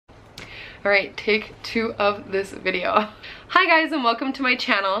Alright, take 2 of this video. Hi guys and welcome to my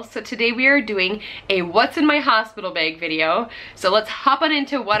channel. So today we are doing a what's in my hospital bag video. So let's hop on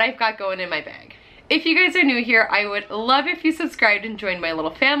into what I've got going in my bag. If you guys are new here, I would love if you subscribed and joined my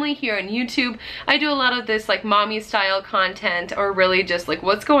little family here on YouTube. I do a lot of this like mommy style content, or really just like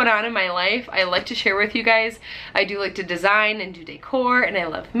what's going on in my life. I like to share with you guys. I do like to design and do decor, and I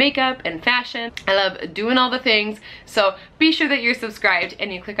love makeup and fashion. I love doing all the things. So be sure that you're subscribed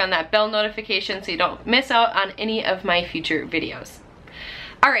and you click on that bell notification so you don't miss out on any of my future videos.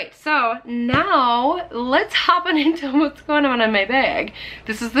 Alright, so now let's hop on into what's going on in my bag.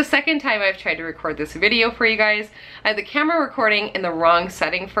 This is the second time I've tried to record this video for you guys. I had the camera recording in the wrong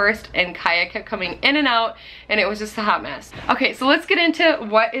setting first, and Kaya kept coming in and out, and it was just a hot mess. Okay, so let's get into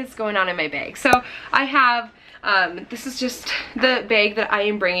what is going on in my bag. So I have this is just the bag that I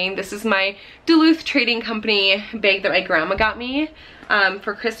am bringing. This is my Duluth Trading Company bag that my grandma got me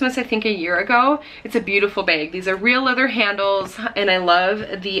for Christmas, I think a year ago. It's a beautiful bag. These are real leather handles, and I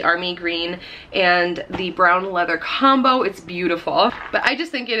love the army green and the brown leather combo. It's beautiful, but I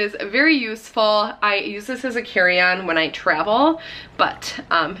just think it is very useful. I use this as a carry-on when I travel, but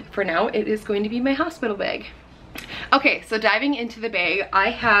for now it is going to be my hospital bag. Okay, so diving into the bag,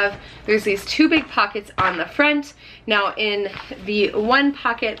 there's these 2 big pockets on the front. Now in the one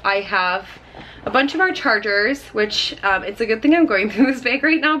pocket I have a bunch of our chargers, which it's a good thing I'm going through this bag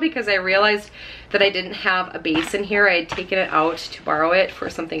right now because I realized that I didn't have a base in here. I had taken it out to borrow it for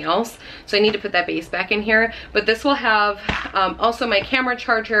something else, so I need to put that base back in here. But this will have also my camera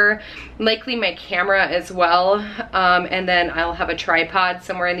charger, likely my camera as well, and then I'll have a tripod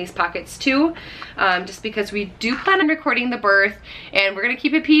somewhere in these pockets too, just because we do plan on recording the birth, and we're gonna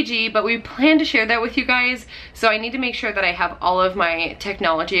keep it PG, but we plan to share that with you guys, so I need to make sure that I have all of my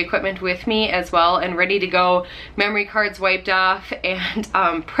technology equipment with me as well and ready to go, memory cards wiped off and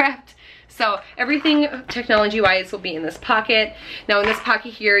prepped. So everything technology-wise will be in this pocket. Now in this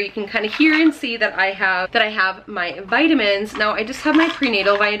pocket here, you can kind of hear and see that I have my vitamins. Now I just have my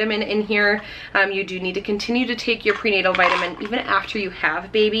prenatal vitamin in here. You do need to continue to take your prenatal vitamin even after you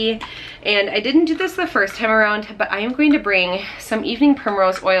have baby. And I didn't do this the first time around, but I am going to bring some evening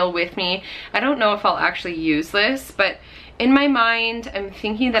primrose oil with me. I don't know if I'll actually use this, but in my mind, I'm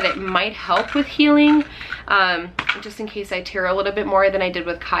thinking that it might help with healing, just in case I tear a little bit more than I did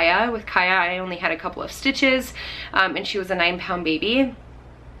with Kaya. With Kaya, I only had a couple of stitches, and she was a 9-pound baby.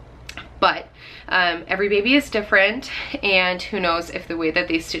 But every baby is different, and who knows if the way that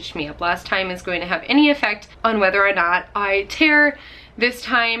they stitched me up last time is going to have any effect on whether or not I tear this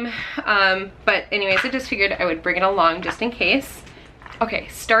time. But anyways, I just figured I would bring it along just in case. Okay,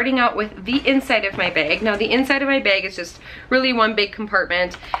 starting out with the inside of my bag. Now the inside of my bag is just really one big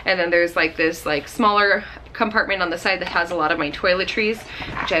compartment, and then there's like this like smaller compartment on the side that has a lot of my toiletries,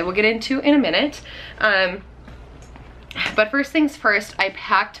 which I will get into in a minute. But first things first, I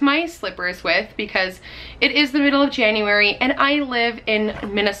packed my slippers with, because it is the middle of January and I live in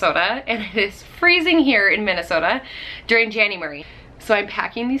Minnesota, and it is freezing here in Minnesota during January. So I'm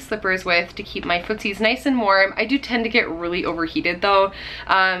packing these slippers with to keep my footsies nice and warm. I do tend to get really overheated though,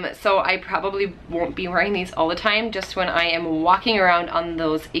 so I probably won't be wearing these all the time, just when I am walking around on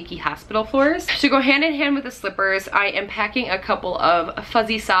those achy hospital floors. To go hand in hand with the slippers, I am packing a couple of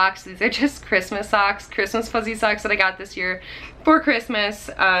fuzzy socks. These are just Christmas socks, Christmas fuzzy socks that I got this year for Christmas,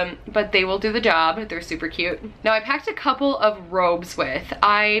 but they will do the job. They're super cute. Now I packed a couple of robes with.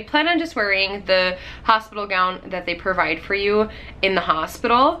 I plan on just wearing the hospital gown that they provide for you in the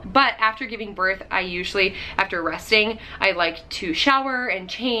hospital, but after giving birth, I usually, after resting, I like to shower and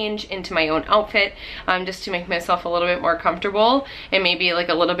change into my own outfit, just to make myself a little bit more comfortable and maybe like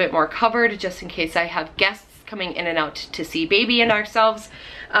a little bit more covered, just in case I have guests coming in and out to see baby and ourselves.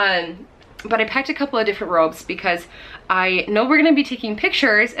 But I packed a couple of different robes because I know we're gonna be taking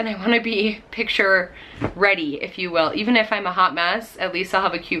pictures, and I wanna be picture ready, if you will. Even if I'm a hot mess, at least I'll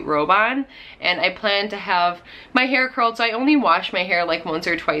have a cute robe on. And I plan to have my hair curled, so I only wash my hair like once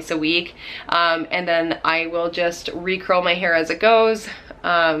or twice a week. And then I will just recurl my hair as it goes.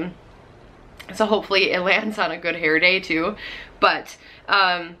 So hopefully it lands on a good hair day too. But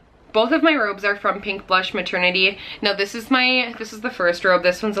both of my robes are from Pink Blush Maternity. Now this is the first robe.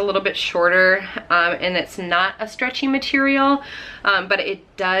 This one's a little bit shorter, and it's not a stretchy material, but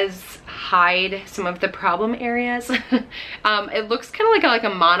it does hide some of the problem areas. It looks kind of like a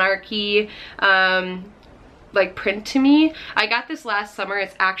monarchy like print to me. I got this last summer.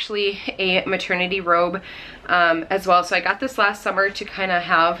 It's actually a maternity robe as well. So I got this last summer to kind of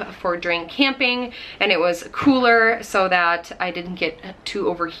have for during camping, and it was cooler so that I didn't get too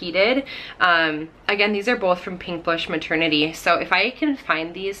overheated. Again, these are both from Pink Blush Maternity. So if I can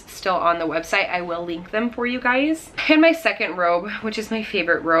find these still on the website, I will link them for you guys. And my second robe, which is my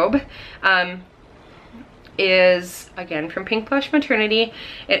favorite robe, is again from Pink Blush Maternity.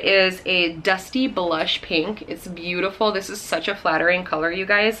 It is a dusty blush pink. It's beautiful. This is such a flattering color, you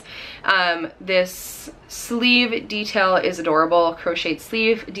guys. This sleeve detail is adorable, crocheted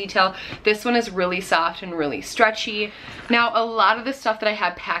sleeve detail. This one is really soft and really stretchy. Now, a lot of the stuff that I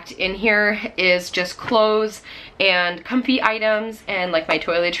have packed in here is just clothes and comfy items and like my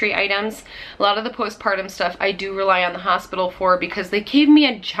toiletry items. A lot of the postpartum stuff I do rely on the hospital for because they gave me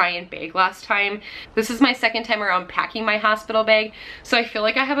a giant bag last time. This is my second time around packing my hospital bag, so I feel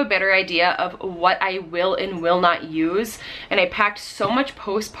like I have a better idea of what I will and will not use. And I packed so much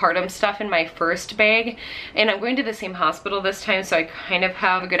postpartum stuff in my first bag, and I'm going to the same hospital this time, so I kind of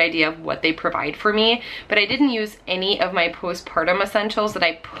have a good idea of what they provide for me. But I didn't use any of my postpartum essentials that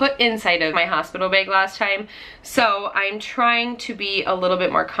I put inside of my hospital bag last time. So I'm trying to be a little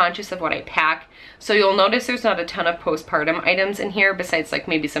bit more conscious of what I pack. So you'll notice there's not a ton of postpartum items in here besides like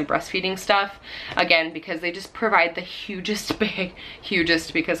maybe some breastfeeding stuff. Again, because they just provide the hugest bag,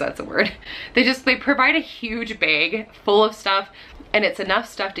 hugest because that's a word. They provide a huge bag full of stuff, and it's enough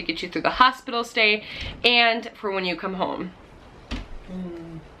stuff to get you through the hospital stay and for when you come home.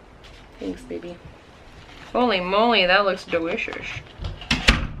 Thanks, baby. Holy moly, that looks delicious.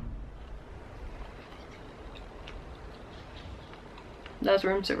 That's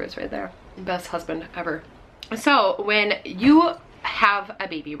room service right there. Best husband ever. So when you have a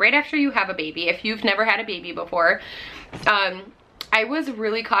baby, right after you have a baby, if you've never had a baby before, I was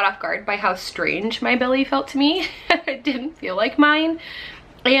really caught off guard by how strange my belly felt to me. It didn't feel like mine.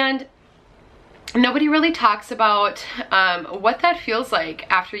 And nobody really talks about what that feels like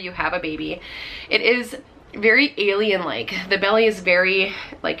after you have a baby. It is very alien-like. The belly is very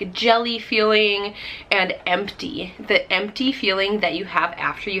like jelly feeling and empty. The empty feeling that you have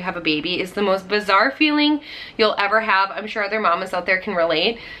after you have a baby is the most bizarre feeling you'll ever have. I'm sure other mamas out there can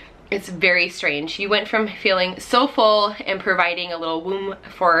relate. It's very strange. You went from feeling so full and providing a little womb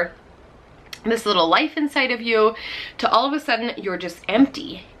for this little life inside of you to all of a sudden you're just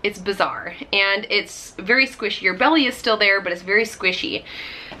empty. It's bizarre and it's very squishy. Your belly is still there, but it's very squishy.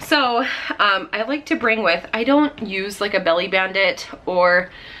 So I like to bring with, I don't use like a belly bandit or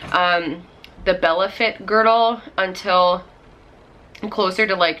the Bella Fit girdle until closer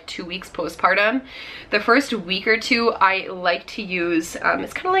to like 2 weeks postpartum. The first week or two I like to use,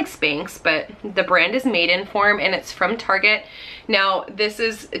 it's kind of like Spanx, but the brand is Maidenform and it's from Target. Now this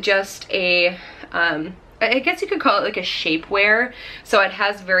is just a, I guess you could call it like a shapewear. So it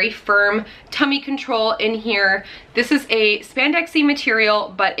has very firm tummy control in here. This is a spandexy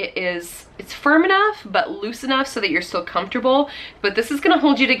material, but it's firm enough but loose enough so that you're still comfortable. That this is gonna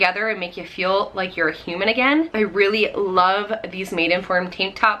hold you together and make you feel like you're a human again. I really love these Maidenform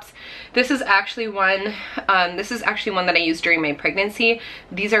tank tops. This is actually one that I used during my pregnancy.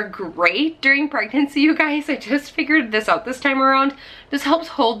 These are great during pregnancy, you guys. I just figured this out this time around. This helps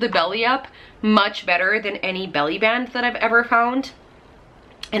hold the belly up much better than any belly band that I've ever found.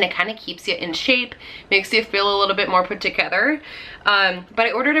 And it kind of keeps you in shape, makes you feel a little bit more put together. But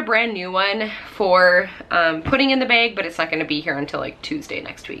I ordered a brand new one for putting in the bag, but it's not gonna be here until like Tuesday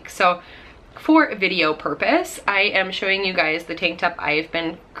next week. So for video purpose, I am showing you guys the tank top I've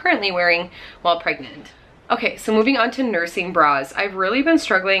been currently wearing while pregnant. Okay, so moving on to nursing bras. I've really been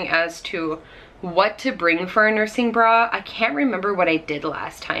struggling as to what to bring for a nursing bra. I can't remember what I did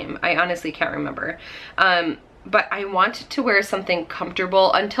last time. I honestly can't remember. But I wanted to wear something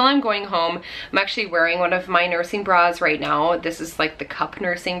comfortable until I'm going home. I'm actually wearing one of my nursing bras right now. This is like the cup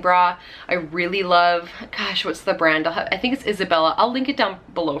nursing bra. I really love, gosh, what's the brand? I think it's Isabella. I'll link it down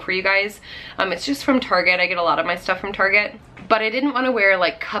below for you guys. It's just from Target. I get a lot of my stuff from Target. But I didn't want to wear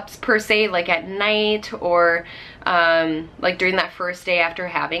like cups per se, like at night or like during that first day after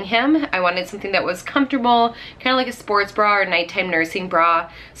having him. I wanted something that was comfortable, kind of like a sports bra or nighttime nursing bra.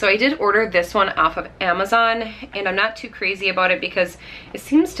 So I did order this one off of Amazon, and I'm not too crazy about it because it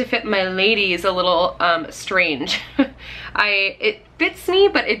seems to fit my ladies a little strange. It fits me,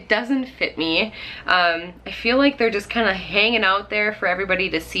 but it doesn't fit me. I feel like they're just kind of hanging out there for everybody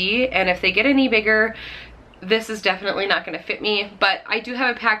to see, and if they get any bigger, this is definitely not gonna fit me, but I do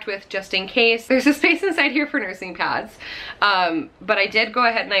have it packed with just in case. There's a space inside here for nursing pads, but I did go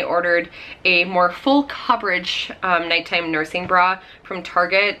ahead and I ordered a more full coverage nighttime nursing bra from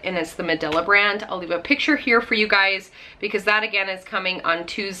Target, and it's the Medela brand. I'll leave a picture here for you guys because that again is coming on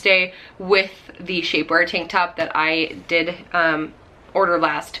Tuesday with the shapewear tank top that I did order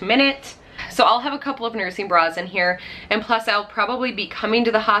last minute. So I'll have a couple of nursing bras in here, and plus I'll probably be coming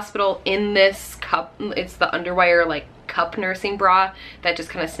to the hospital in this cup. It's the underwire like cup nursing bra that just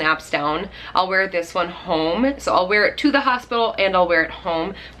kind of snaps down. I'll wear this one home, so I'll wear it to the hospital and I'll wear it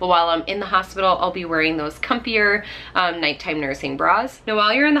home, but while I'm in the hospital I'll be wearing those comfier nighttime nursing bras. Now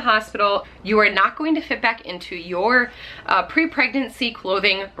while you're in the hospital, you are not going to fit back into your pre-pregnancy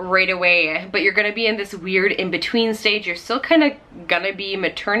clothing right away, but you're going to be in this weird in-between stage. You're still kind of gonna be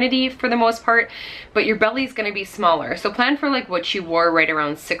maternity for the most part, but your belly's gonna be smaller, so plan for like what you wore right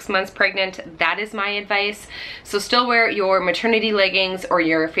around 6 months pregnant. That is my advice. So still wear your maternity leggings or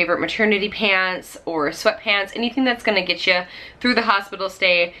your favorite maternity pants or sweatpants, anything that's gonna get you through the hospital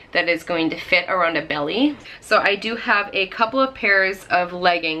stay that is going to fit around a belly. So I do have a couple of pairs of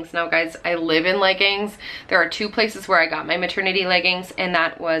leggings. Now guys, I live in leggings. There are 2 places where I got my maternity leggings, and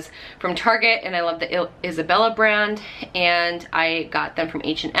that was from Target, and I love the Isabella brand, and I got them from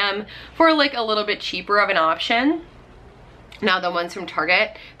H&M for like a little bit cheaper of an option. Now the ones from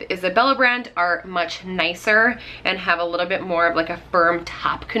Target, the Isabella brand, are much nicer and have a little bit more of like a firm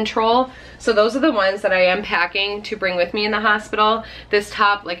top control. So those are the ones that I am packing to bring with me in the hospital. This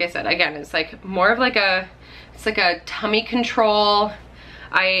top, like I said, again, it's like more of like a, it's like a tummy control.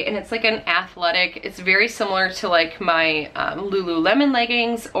 And it's like an athletic, it's very similar to like my Lululemon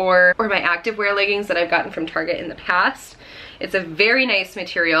leggings or my activewear leggings that I've gotten from Target in the past. It's a very nice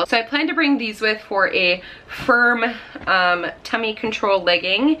material. So I plan to bring these with for a firm tummy control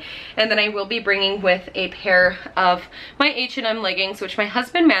legging. And then I will be bringing with a pair of my H&M leggings, which my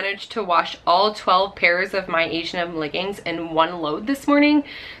husband managed to wash all 12 pairs of my H&M leggings in one load this morning.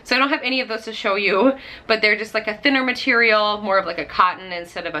 So I don't have any of those to show you, but they're just like a thinner material, more of like a cotton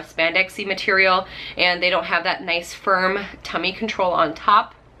instead of a spandexy material. And they don't have that nice firm tummy control on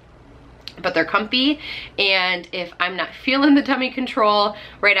top, but they're comfy. And if I'm not feeling the tummy control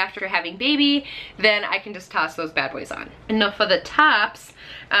right after having baby, then I can just toss those bad boys on. Enough of the tops.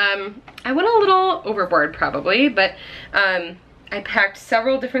 I went a little overboard probably, but I packed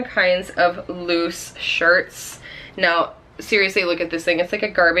several different kinds of loose shirts. Now seriously, look at this thing. It's like a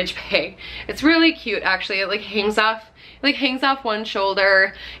garbage bag. It's really cute actually. It like hangs off one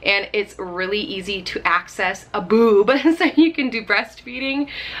shoulder, and it's really easy to access a boob so you can do breastfeeding.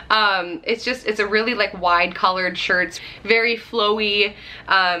 It's a really like wide collared shirt, very flowy,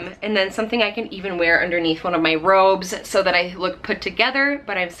 and then something I can even wear underneath one of my robes so that I look put together,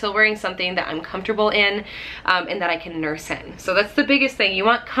 but I'm still wearing something that I'm comfortable in and that I can nurse in. So that's the biggest thing. You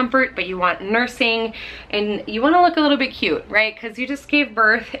want comfort, but you want nursing, and you want to look a little bit cute, right? Because you just gave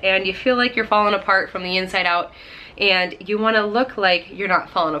birth and you feel like you're falling apart from the inside out, and you want to look like you're not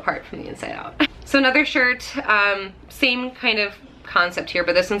falling apart from the inside out. So another shirt, same kind of concept here,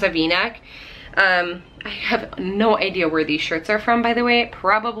 but this one's a v-neck. I have no idea where these shirts are from, by the way.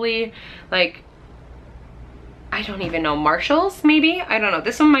 Probably like, I don't even know, Marshalls maybe? I don't know.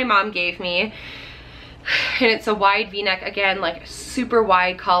 This one my mom gave me, and it's a wide v-neck, again, like super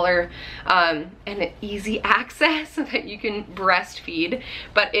wide collar, and an easy access so that you can breastfeed,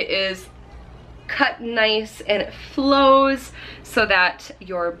 but it is cut nice and it flows so that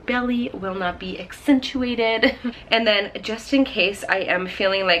your belly will not be accentuated. And then just in case I am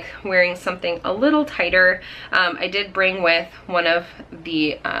feeling like wearing something a little tighter, I did bring with one of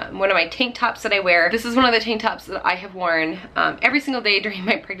my tank tops that I wear. This is one of the tank tops that I have worn every single day during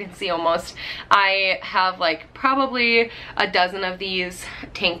my pregnancy almost. I have like probably a dozen of these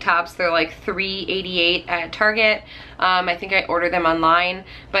tank tops. They're like $3.88 at Target. I think I ordered them online,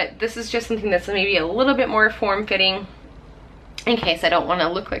 but this is just something that's maybe a little bit more form-fitting in case I don't want to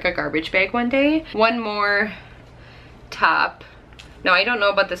look like a garbage bag one day. One more top. Now I don't know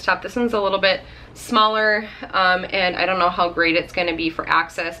about this top. This one's a little bit smaller, and I don't know how great it's going to be for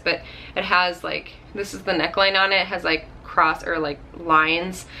access, but it has like, this is the neckline on it. It has like cross or like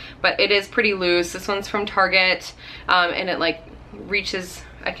lines, but it is pretty loose. This one's from Target, and it like reaches,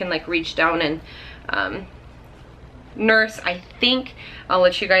 I can like reach down and nurse. I think I'll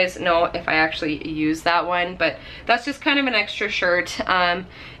let you guys know if I actually use that one, but that's just kind of an extra shirt,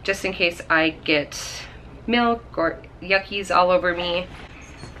 just in case I get milk or yuckies all over me.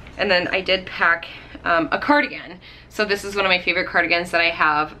 And then I did pack a cardigan. So this is one of my favorite cardigans that I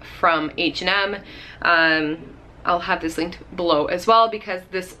have from H&M. I'll have this linked below as well, because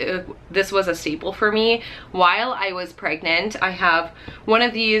this was a staple for me while I was pregnant. I have one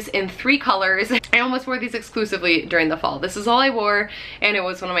of these in 3 colors. I almost wore these exclusively during the fall. This is all I wore, and it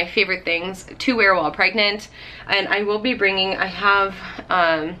was one of my favorite things to wear while pregnant. And I will be bringing, I have,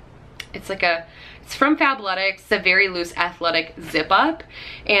 it's from Fabletics. It's a very loose athletic zip up,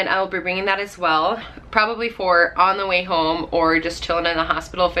 and I will be bringing that as well, probably for on the way home or just chilling in the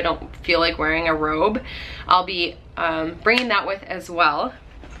hospital if I don't feel like wearing a robe. I'll be bringing that with as well.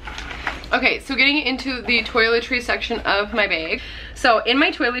 Okay, so getting into the toiletry section of my bag. So in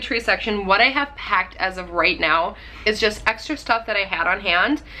my toiletry section, what I have packed as of right now is just extra stuff that I had on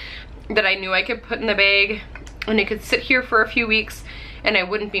hand that I knew I could put in the bag, and it could sit here for a few weeks and I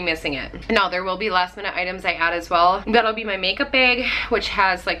wouldn't be missing it. Now, there will be last minute items I add as well. That'll be my makeup bag, which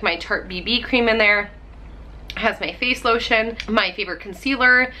has like my Tarte BB cream in there. It has my face lotion, my favorite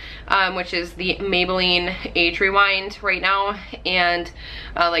concealer, which is the Maybelline Age Rewind right now, and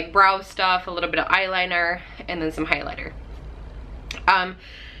like brow stuff, a little bit of eyeliner, and then some highlighter.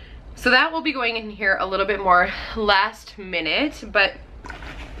 So that will be going in here a little bit more last minute, but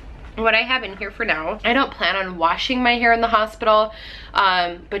what I have in here for now, I don't plan on washing my hair in the hospital,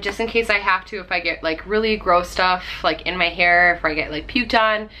 but just in case I have to, if I get like really gross stuff like in my hair, if I get like puked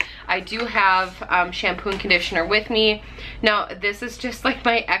on, I do have shampoo and conditioner with me. Now, this is just like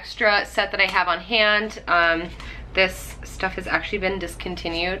my extra set that I have on hand. This stuff has actually been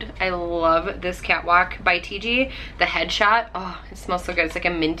discontinued. I love this Catwalk by TG, the headshot. Oh, it smells so good. It's like a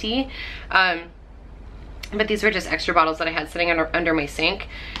minty. But these were just extra bottles that I had sitting under my sink.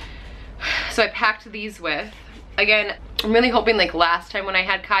 So I packed these with. Again, I'm really hoping, like last time when I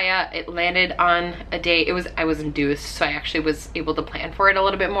had Kaya, it landed on a day, I was induced, so I actually was able to plan for it a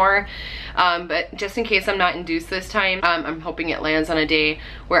little bit more. But just in case I'm not induced this time, I'm hoping it lands on a day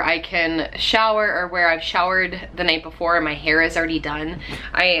where I can shower, or where I've showered the night before and my hair is already done.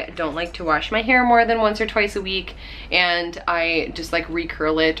 I don't like to wash my hair more than once or twice a week, and I just like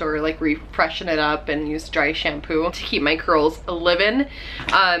recurl it or like refreshen it up and use dry shampoo to keep my curls living.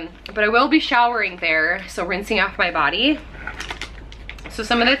 But I will be showering there, so rinsing off my body. So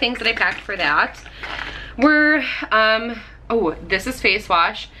some of the things that I packed for that were, oh, this is face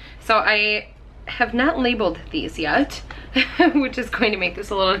wash. So I have not labeled these yet, which is going to make this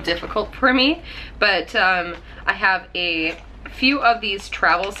a little difficult for me. But I have a few of these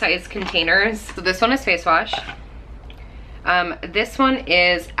travel size containers. So this one is face wash. This one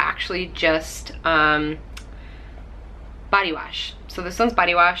is actually just body wash. So this one's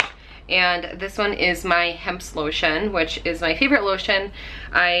body wash. And this one is my hemp lotion, which is my favorite lotion.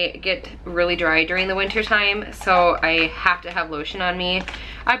 I get really dry during the winter time, so I have to have lotion on me.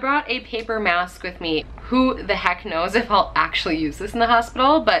 I brought a paper mask with me. Who the heck knows if I'll actually use this in the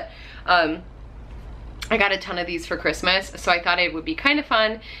hospital, but I got a ton of these for Christmas, so I thought it would be kind of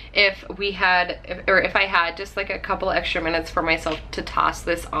fun if we had, or if I had just like a couple extra minutes for myself to toss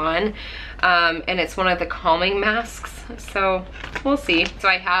this on. And it's one of the calming masks, so we'll see. So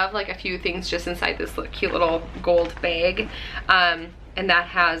I have like a few things just inside this cute little gold bag. And that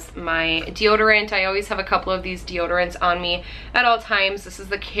has my deodorant. I always have a couple of these deodorants on me at all times. This is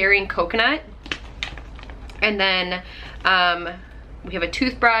the Caring Coconut. And then we have a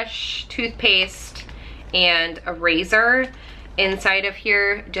toothbrush, toothpaste, and a razor inside of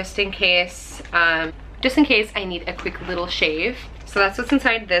here, just in case I need a quick little shave. So that's what's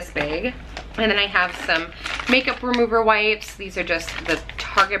inside this bag. And then I have some makeup remover wipes. These are just the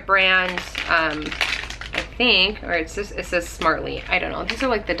Target brand, I think, or it says Smartly. I don't know. These are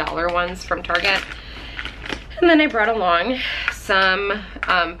like the dollar ones from Target. And then I brought along some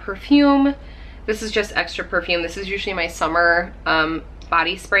perfume. This is just extra perfume. This is usually my summer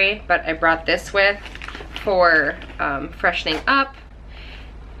body spray, but I brought this with for freshening up.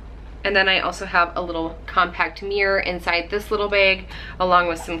 And then I also have a little compact mirror inside this little bag, along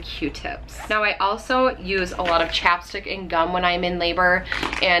with some Q-tips. Now, I also use a lot of chapstick and gum when I'm in labor,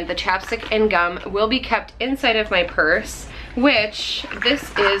 and the chapstick and gum will be kept inside of my purse, which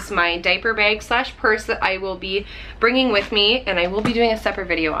this is my diaper bag slash purse that I will be bringing with me, and I will be doing a separate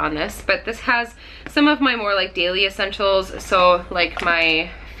video on this, but this has some of my more like daily essentials. So like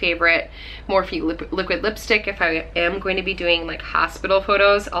my favorite Morphe liquid lipstick. If I am going to be doing like hospital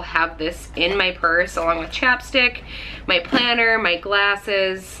photos, I'll have this in my purse along with chapstick, my planner, my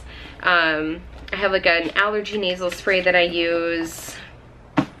glasses. I have like an allergy nasal spray that I use,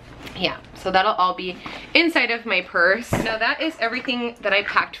 yeah, so that'll all be inside of my purse. Now that is everything that I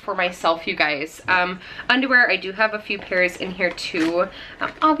packed for myself, you guys. Underwear, I do have a few pairs in here too.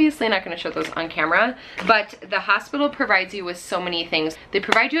 I'm obviously not going to show those on camera, but the hospital provides you with so many things. They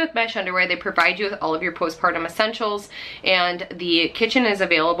provide you with mesh underwear, they provide you with all of your postpartum essentials, and the kitchen is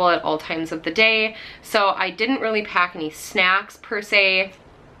available at all times of the day. So I didn't really pack any snacks per se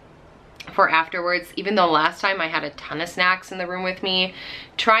for afterwards, even though last time I had a ton of snacks in the room with me.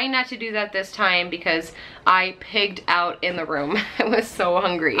 Trying not to do that this time because I pigged out in the room. I was so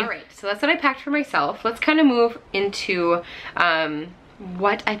hungry. All right, so that's what I packed for myself. Let's kind of move into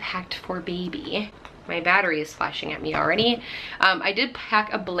what I packed for baby. My battery is flashing at me already. I did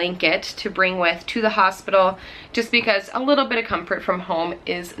pack a blanket to bring with to the hospital just because a little bit of comfort from home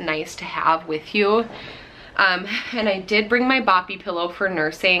is nice to have with you. And I did bring my Boppy Pillow for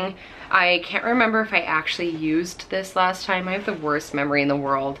nursing. I can't remember if I actually used this last time. I have the worst memory in the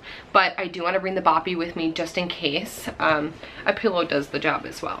world, but I do want to bring the Boppy with me just in case. A pillow does the job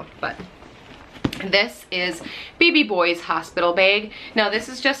as well, but this is baby boy's hospital bag. Now this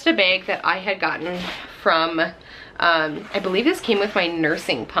is just a bag that I had gotten from, I believe this came with my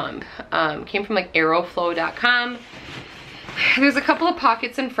nursing pump. Came from like aeroflow.com. There's a couple of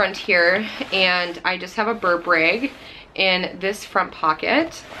pockets in front here, and I just have a burp rig in this front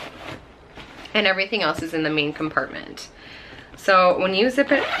pocket, and everything else is in the main compartment. So when you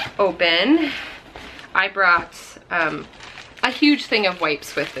zip it open, I brought a huge thing of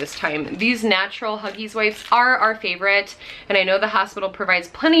wipes with this time. These natural Huggies wipes are our favorite, and I know the hospital provides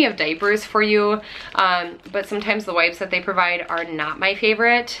plenty of diapers for you, but sometimes the wipes that they provide are not my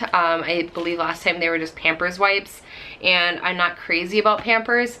favorite. I believe last time they were just Pampers wipes, and I'm not crazy about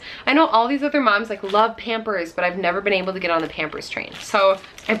Pampers. I know all these other moms like love Pampers, but I've never been able to get on the Pampers train. So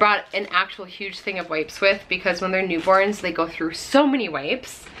I brought an actual huge thing of wipes with, because when they're newborns, they go through so many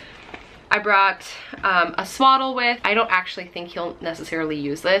wipes. I brought a Swaddle with. I don't actually think he'll necessarily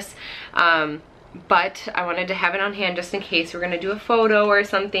use this, but I wanted to have it on hand just in case we're gonna do a photo or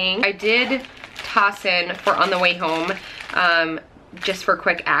something. I did toss in for on the way home, just for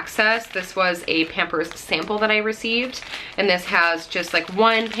quick access. This was a Pampers sample that I received, and this has just like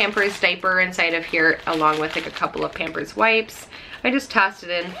one Pampers diaper inside of here along with like a couple of Pampers wipes. I just tossed it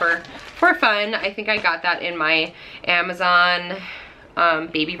in for fun. I think I got that in my Amazon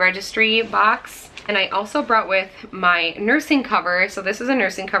baby registry box. And I also brought with my nursing cover. So this is a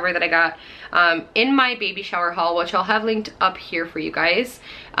nursing cover that I got in my baby shower haul, which I'll have linked up here for you guys.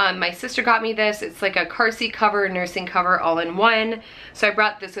 My sister got me this. It's like a car seat cover, nursing cover, all in one. So I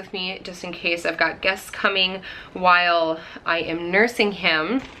brought this with me just in case I've got guests coming while I am nursing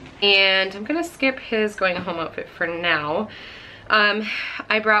him. And I'm gonna skip his going home outfit for now.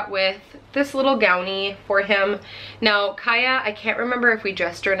 I brought with this little gownie for him. Now Kaya, I can't remember if we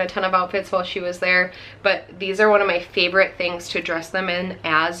dressed her in a ton of outfits while she was there, but these are one of my favorite things to dress them in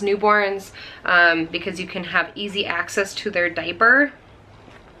as newborns, because you can have easy access to their diaper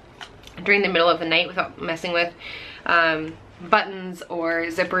during the middle of the night without messing with buttons or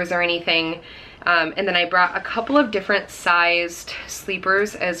zippers or anything. And then I brought a couple of different sized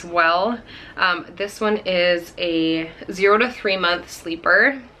sleepers as well. This one is a 0 to 3 month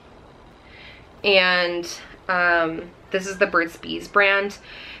sleeper, and this is the Burt's Bees brand.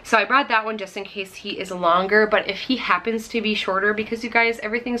 So I brought that one just in case he is longer, but if he happens to be shorter, because you guys,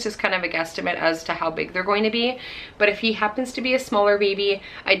 everything's just kind of a guesstimate as to how big they're going to be, but if he happens to be a smaller baby,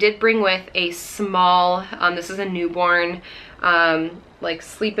 I did bring with a small, this is a newborn, like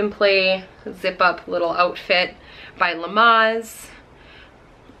sleep and play zip up little outfit by Lamaze.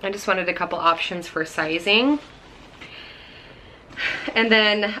 I just wanted a couple options for sizing. And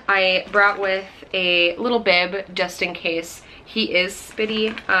then I brought with a little bib just in case he is spitty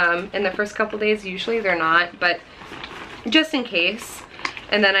in the first couple days. Usually they're not, but just in case.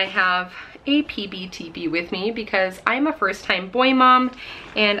 And then I have a PB teepee with me because I'm a first-time boy mom,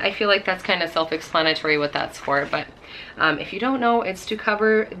 and I feel like that's kind of self-explanatory what that's for. But if you don't know, it's to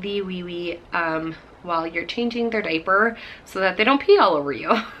cover the wee-wee while you're changing their diaper so that they don't pee all over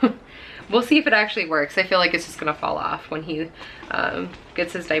you. We'll see if it actually works. I feel like it's just gonna fall off when he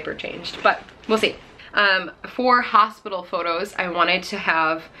gets his diaper changed, but we'll see. For hospital photos, I wanted to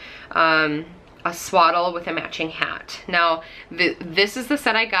have a swaddle with a matching hat. Now, this is the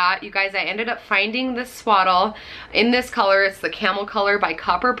set I got. You guys, I ended up finding this swaddle in this color. It's the camel color by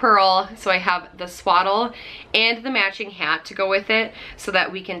Copper Pearl. So I have the swaddle and the matching hat to go with it so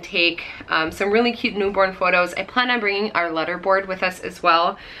that we can take some really cute newborn photos. I plan on bringing our letterboard with us as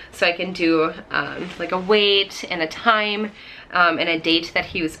well, so I can do like a weight and a time and a date that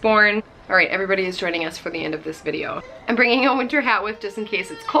he was born. All right, everybody is joining us for the end of this video. I'm bringing a winter hat with just in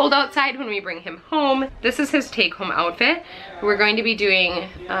case it's cold outside when we bring him home. This is his take-home outfit. We're going to be doing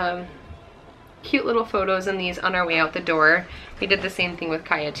cute little photos in these on our way out the door. We did the same thing with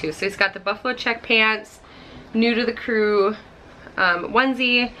Kaya too. So he's got the buffalo check pants, new to the crew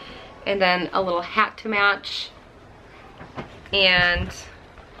onesie, and then a little hat to match, and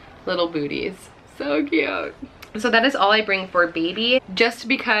little booties. So cute. So that is all I bring for baby, just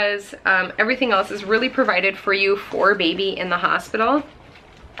because everything else is really provided for you for baby in the hospital,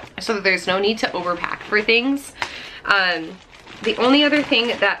 so that there's no need to overpack for things. The only other thing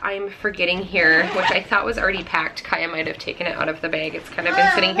that I'm forgetting here, which I thought was already packed, Kaya might have taken it out of the bag. It's kind of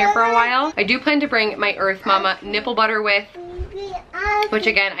been sitting here for a while. I do plan to bring my Earth Mama nipple butter with, which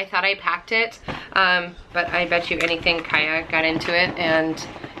again, I thought I packed it, but I bet you anything Kaya got into it and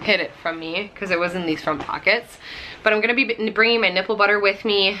hid it from me because it was in these front pockets. But I'm gonna be bringing my nipple butter with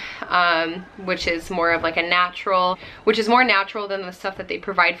me, which is more of like a natural, which is more natural than the stuff that they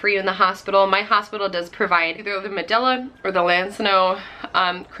provide for you in the hospital. My hospital does provide either the Medela or the Lansano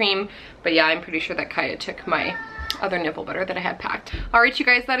cream, but yeah, I'm pretty sure that Kaya took my other nipple butter that I had packed. All right, you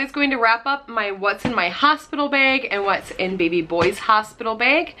guys, that is going to wrap up my what's in my hospital bag and what's in baby boy's hospital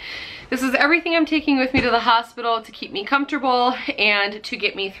bag. This is everything I'm taking with me to the hospital to keep me comfortable and to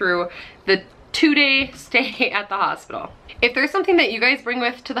get me through the 2-day stay at the hospital. If there's something that you guys bring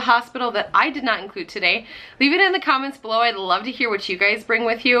with to the hospital that I did not include today, leave it in the comments below. I'd love to hear what you guys bring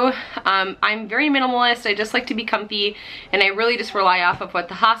with you. I'm very minimalist. I just like to be comfy, and I really just rely off of what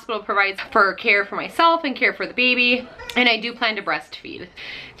the hospital provides for care for myself and care for the baby, and I do plan to breastfeed.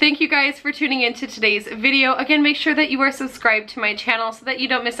 Thank you guys for tuning into today's video. Again, make sure that you are subscribed to my channel so that you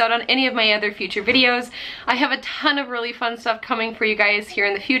don't miss out on any of my other future videos. I have a ton of really fun stuff coming for you guys here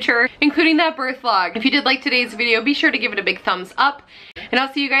in the future, including that birth vlog. If you did like today's video, be sure to give it a big thumbs up, and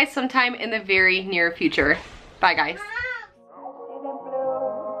I'll see you guys sometime in the very near future. Bye guys.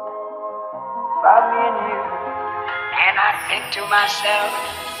 And I think to myself,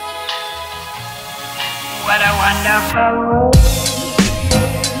 what a wonderful world.